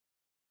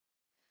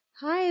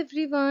Hi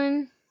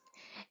everyone.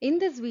 In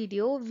this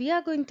video, we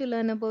are going to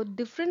learn about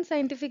different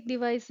scientific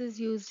devices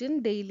used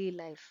in daily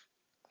life.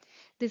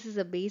 This is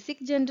a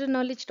basic general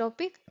knowledge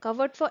topic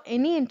covered for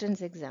any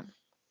entrance exam.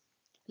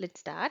 Let's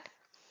start.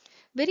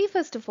 Very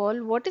first of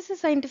all, what is a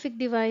scientific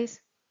device?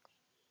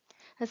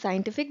 A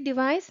scientific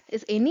device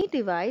is any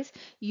device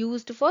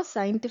used for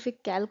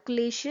scientific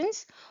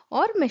calculations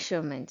or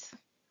measurements.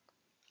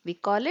 We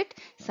call it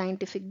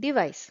scientific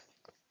device.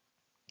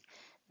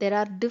 There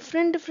are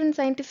different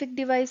scientific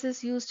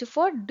devices used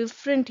for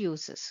different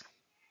uses.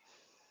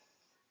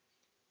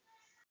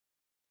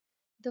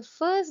 The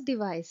first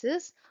device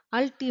is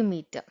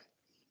altimeter.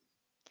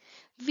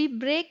 We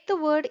break the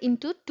word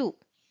into two.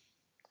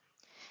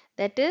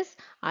 That is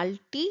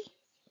alti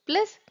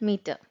plus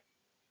meter.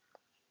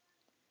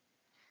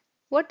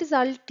 What is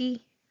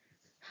alti?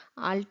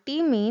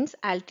 Alti means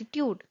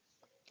altitude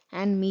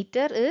and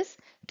meter is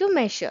to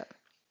measure.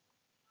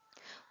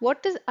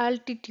 What is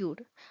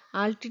altitude?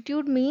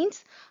 Altitude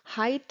means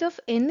height of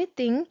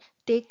anything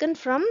taken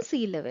from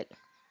sea level.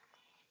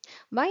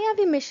 Why are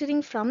we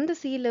measuring from the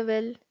sea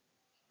level?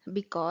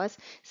 Because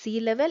sea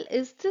level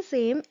is the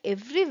same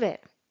everywhere.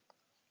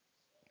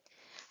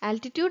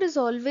 Altitude is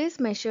always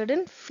measured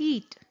in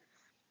feet.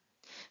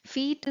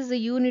 Feet is a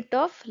unit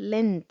of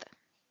length.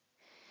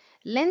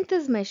 Length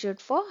is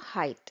measured for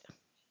height.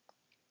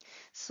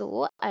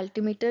 So,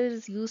 altimeter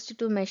is used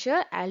to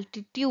measure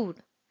altitude.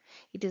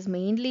 It is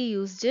mainly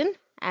used in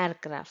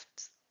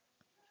aircrafts.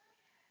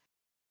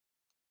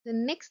 The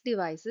next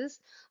device is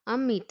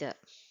ammeter.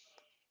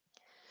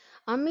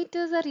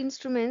 Ammeters are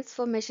instruments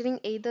for measuring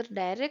either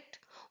direct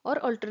or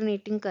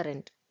alternating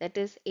current, that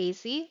is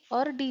AC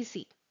or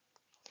DC.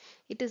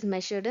 It is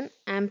measured in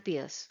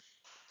amperes.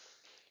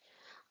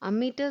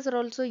 Ammeters are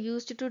also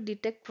used to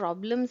detect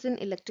problems in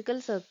electrical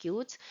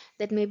circuits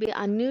that may be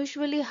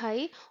unusually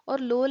high or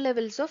low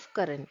levels of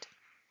current.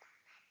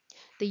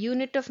 The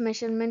unit of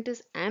measurement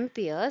is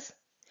amperes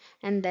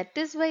and that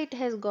is why it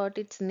has got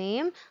its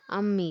name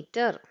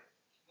ammeter.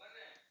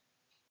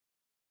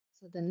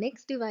 So the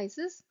next device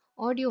is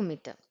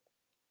audiometer.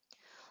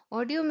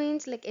 Audio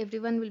means like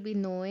everyone will be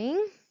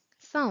knowing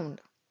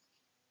sound.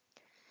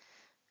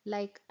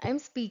 Like I'm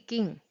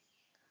speaking,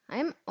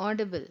 I'm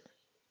audible.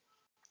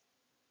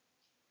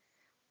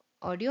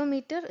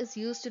 Audiometer is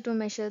used to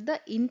measure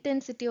the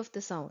intensity of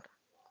the sound.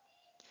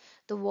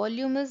 The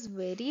volume is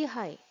very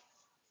high.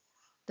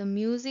 The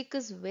music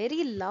is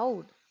very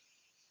loud.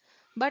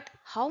 But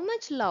how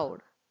much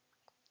loud?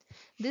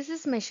 This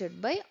is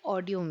measured by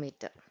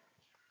audiometer.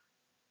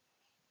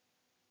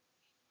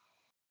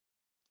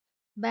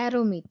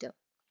 Barometer.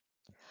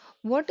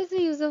 What is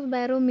the use of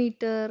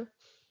barometer?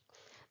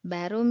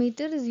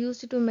 Barometer is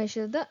used to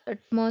measure the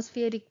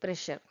atmospheric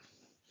pressure.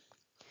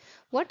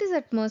 What is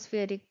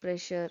atmospheric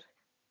pressure?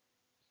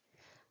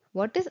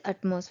 What is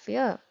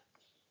atmosphere?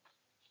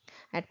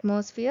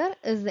 Atmosphere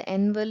is the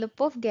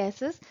envelope of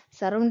gases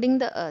surrounding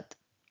the earth.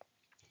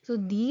 So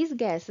these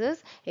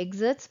gases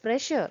exerts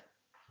pressure.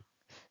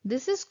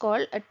 This is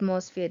called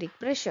atmospheric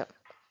pressure.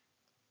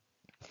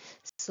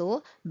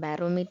 So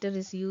barometer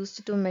is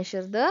used to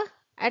measure the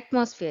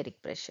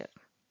atmospheric pressure.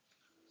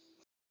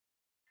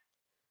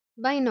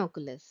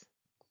 Binoculars.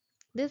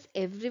 This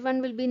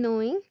everyone will be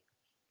knowing.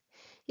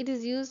 It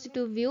is used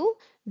to view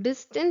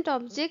distant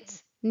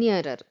objects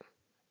nearer.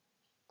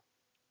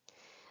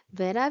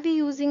 Where are we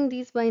using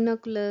these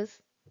binoculars?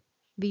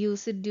 We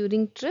use it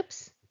during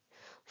trips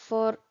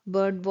for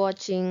bird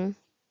watching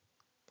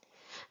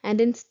and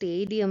in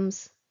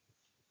stadiums.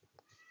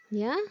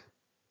 Yeah,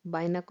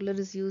 binocular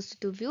is used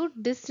to view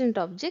distant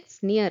objects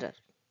nearer.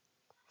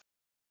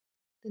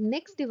 The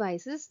next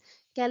device is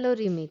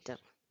calorimeter.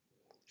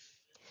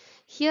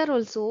 Here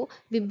also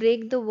we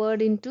break the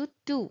word into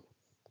two,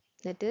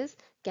 that is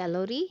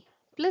calorie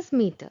plus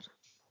meter.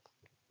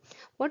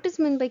 What is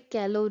meant by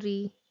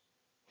calorie?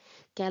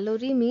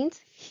 Calorie means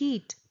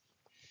heat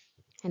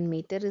and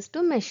meter is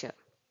to measure.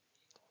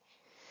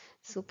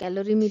 So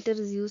calorimeter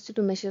is used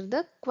to measure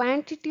the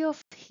quantity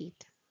of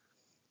heat.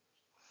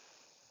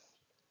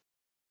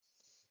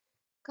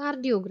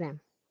 Cardiogram.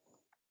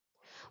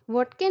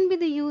 What can be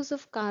the use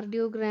of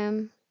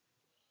cardiogram?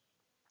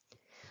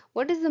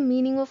 What is the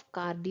meaning of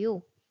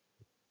cardio?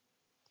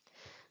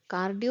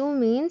 Cardio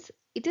means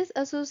it is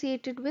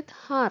associated with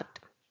heart.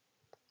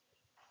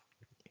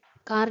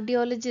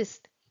 Cardiologist.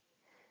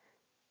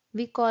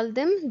 We call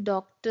them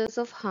doctors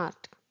of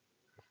heart.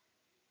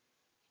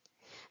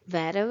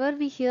 Wherever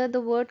we hear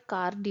the word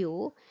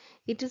cardio,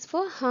 it is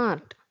for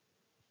heart.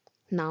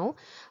 Now,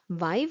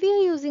 why we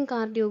are using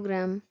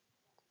cardiogram?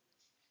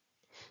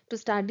 To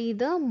study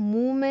the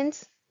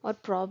movements or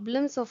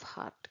problems of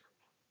heart.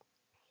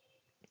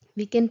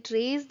 We can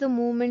trace the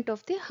movement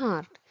of the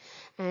heart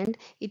and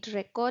it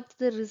records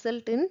the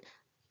result in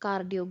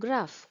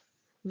cardiograph.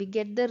 We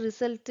get the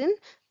result in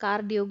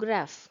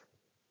cardiograph.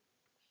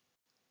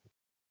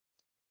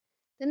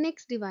 The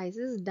next device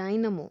is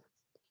dynamo.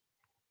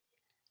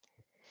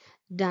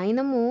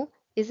 Dynamo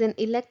is an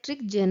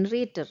electric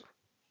generator.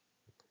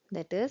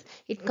 That is,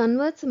 it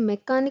converts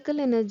mechanical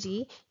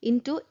energy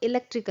into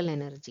electrical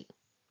energy.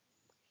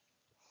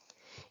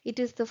 It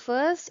is the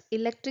first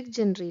electric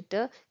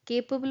generator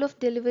capable of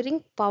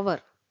delivering power.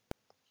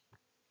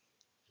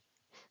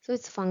 So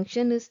its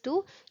function is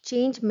to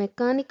change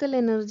mechanical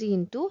energy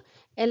into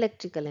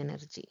electrical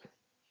energy.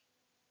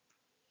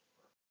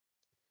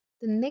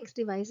 The next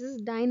device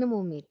is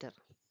dynamometer.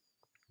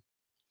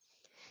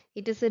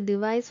 It is a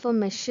device for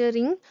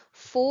measuring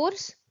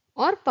force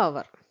or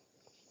power.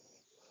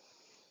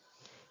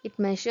 It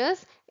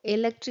measures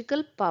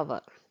electrical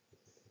power.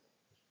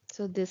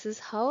 So this is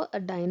how a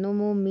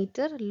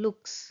dynamometer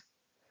looks.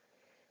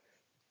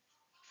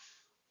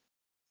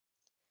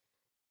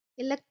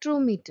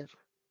 Electrometer.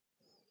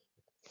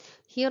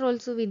 Here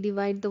also we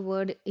divide the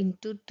word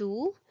into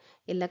two,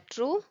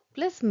 electro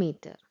plus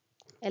meter.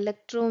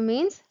 Electro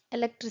means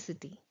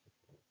electricity.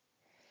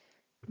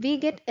 We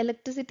get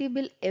electricity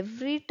bill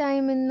every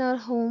time in our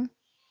home.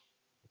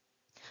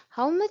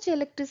 How much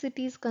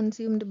electricity is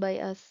consumed by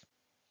us?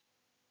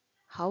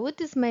 How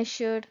it is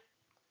measured?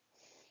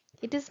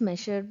 It is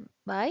measured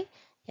by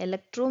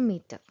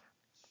electrometer.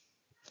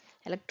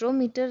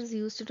 Electrometer is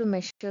used to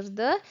measure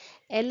the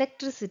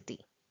electricity.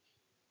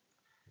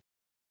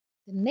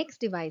 The next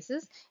device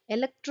is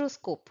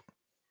electroscope.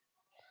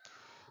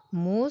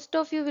 Most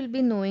of you will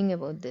be knowing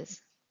about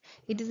this.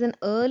 It is an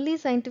early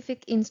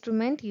scientific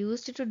instrument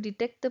used to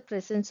detect the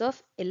presence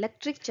of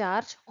electric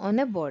charge on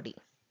a body.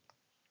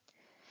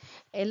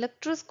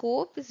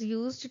 Electroscope is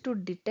used to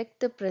detect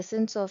the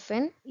presence of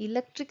an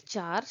electric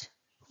charge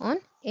on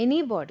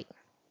any body.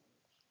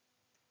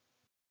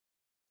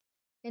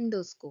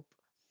 Endoscope.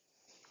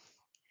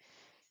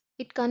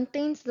 It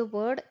contains the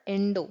word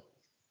endo,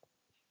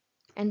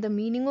 and the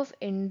meaning of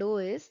endo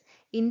is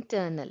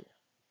internal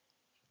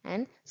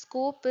and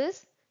scope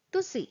is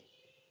to see.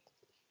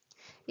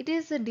 It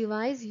is a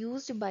device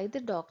used by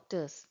the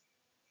doctors.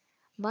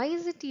 Why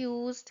is it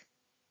used?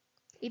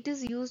 It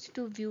is used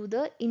to view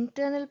the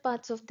internal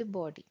parts of the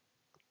body.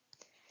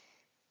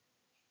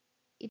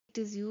 It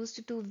is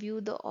used to view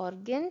the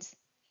organs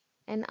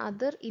and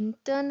other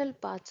internal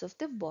parts of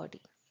the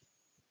body.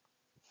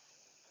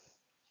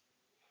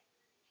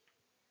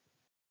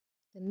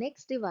 The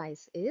next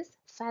device is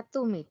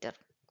fathometer.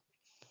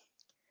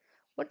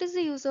 What is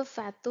the use of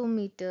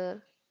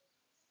fathometer?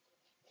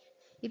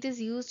 It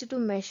is used to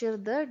measure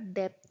the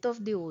depth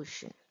of the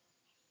ocean.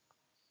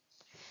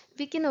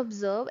 We can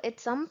observe at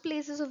some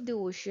places of the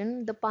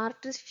ocean the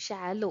part is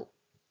shallow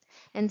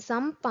and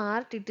some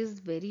part it is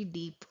very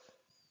deep.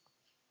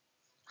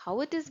 How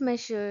it is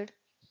measured?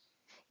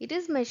 It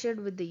is measured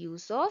with the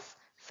use of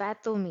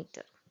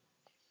fathometer.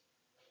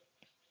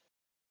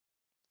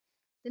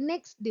 The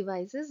next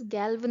device is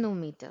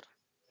galvanometer.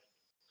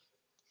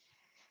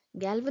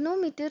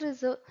 Galvanometer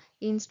is an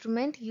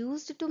instrument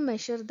used to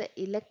measure the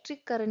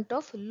electric current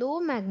of low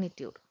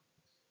magnitude.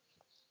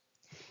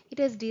 It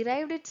has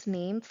derived its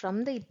name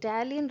from the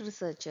Italian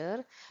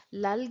researcher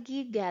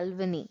Luigi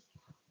Galvani.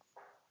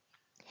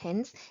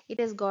 Hence, it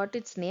has got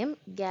its name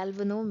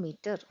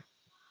galvanometer.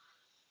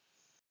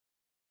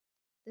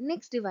 The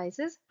next device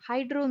is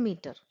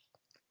hydrometer.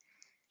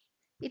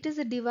 It is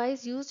a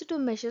device used to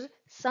measure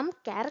some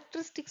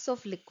characteristics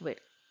of liquid.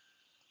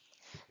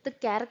 The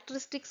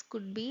characteristics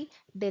could be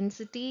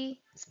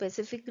density,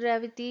 specific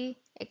gravity,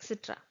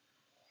 etc.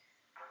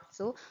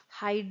 So,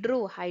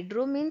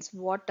 hydro means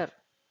water.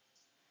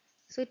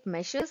 So, it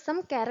measures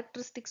some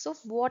characteristics of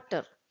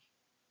water,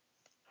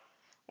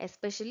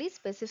 especially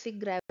specific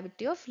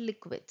gravity of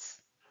liquids.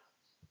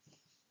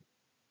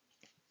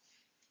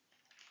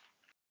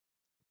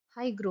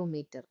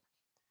 Hygrometer.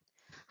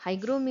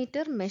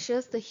 Hygrometer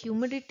measures the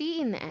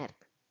humidity in air.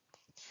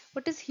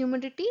 What is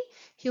humidity?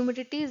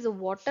 Humidity is the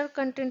water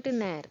content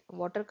in air.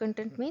 Water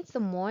content means the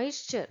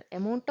moisture,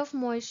 amount of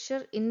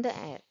moisture in the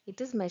air.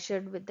 It is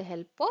measured with the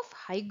help of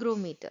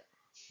hygrometer.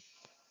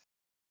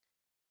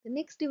 The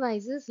next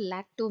device is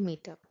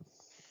lactometer.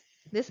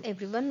 This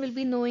everyone will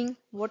be knowing.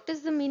 What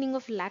is the meaning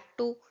of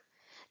lacto?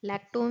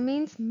 Lacto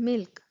means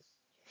milk.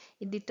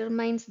 It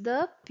determines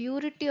the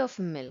purity of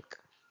milk.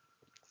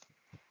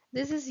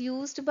 This is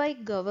used by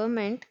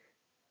government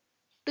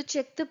to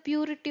check the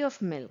purity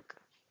of milk.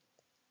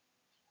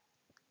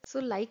 So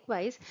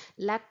likewise,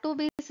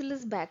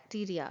 lactobacillus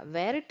bacteria,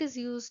 where it is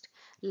used,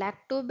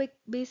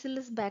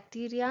 lactobacillus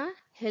bacteria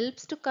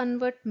helps to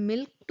convert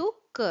milk to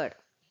curd.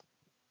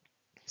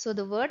 So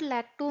the word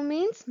lacto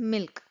means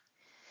milk.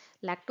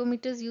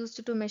 Lactometer is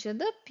used to measure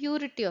the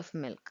purity of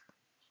milk.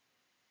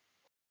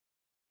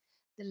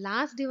 The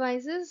last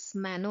device is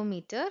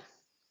manometer.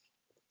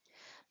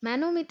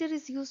 Manometer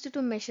is used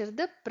to measure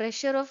the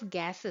pressure of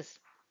gases.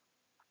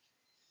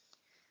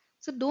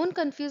 So don't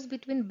confuse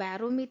between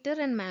barometer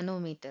and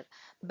manometer.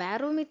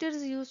 Barometer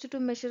is used to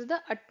measure the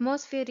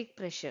atmospheric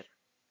pressure.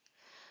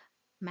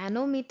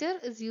 Manometer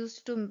is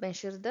used to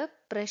measure the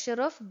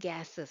pressure of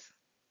gases.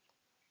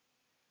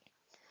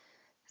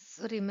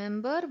 So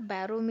remember,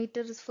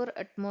 barometer is for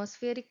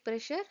atmospheric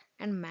pressure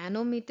and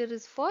manometer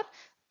is for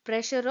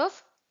pressure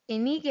of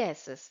any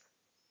gases.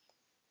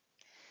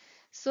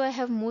 So I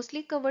have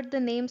mostly covered the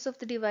names of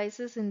the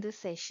devices in this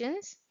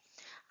sessions.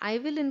 I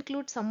will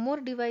include some more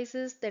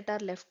devices that are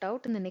left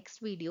out in the next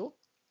video.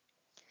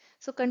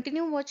 So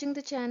continue watching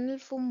the channel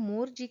for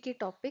more GK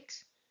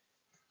topics.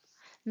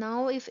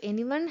 Now if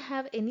anyone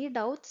have any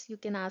doubts, you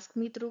can ask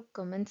me through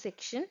comment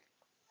section.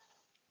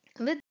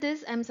 With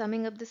this, I'm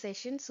summing up the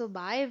session. So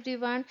bye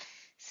everyone.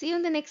 See you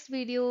in the next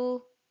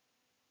video.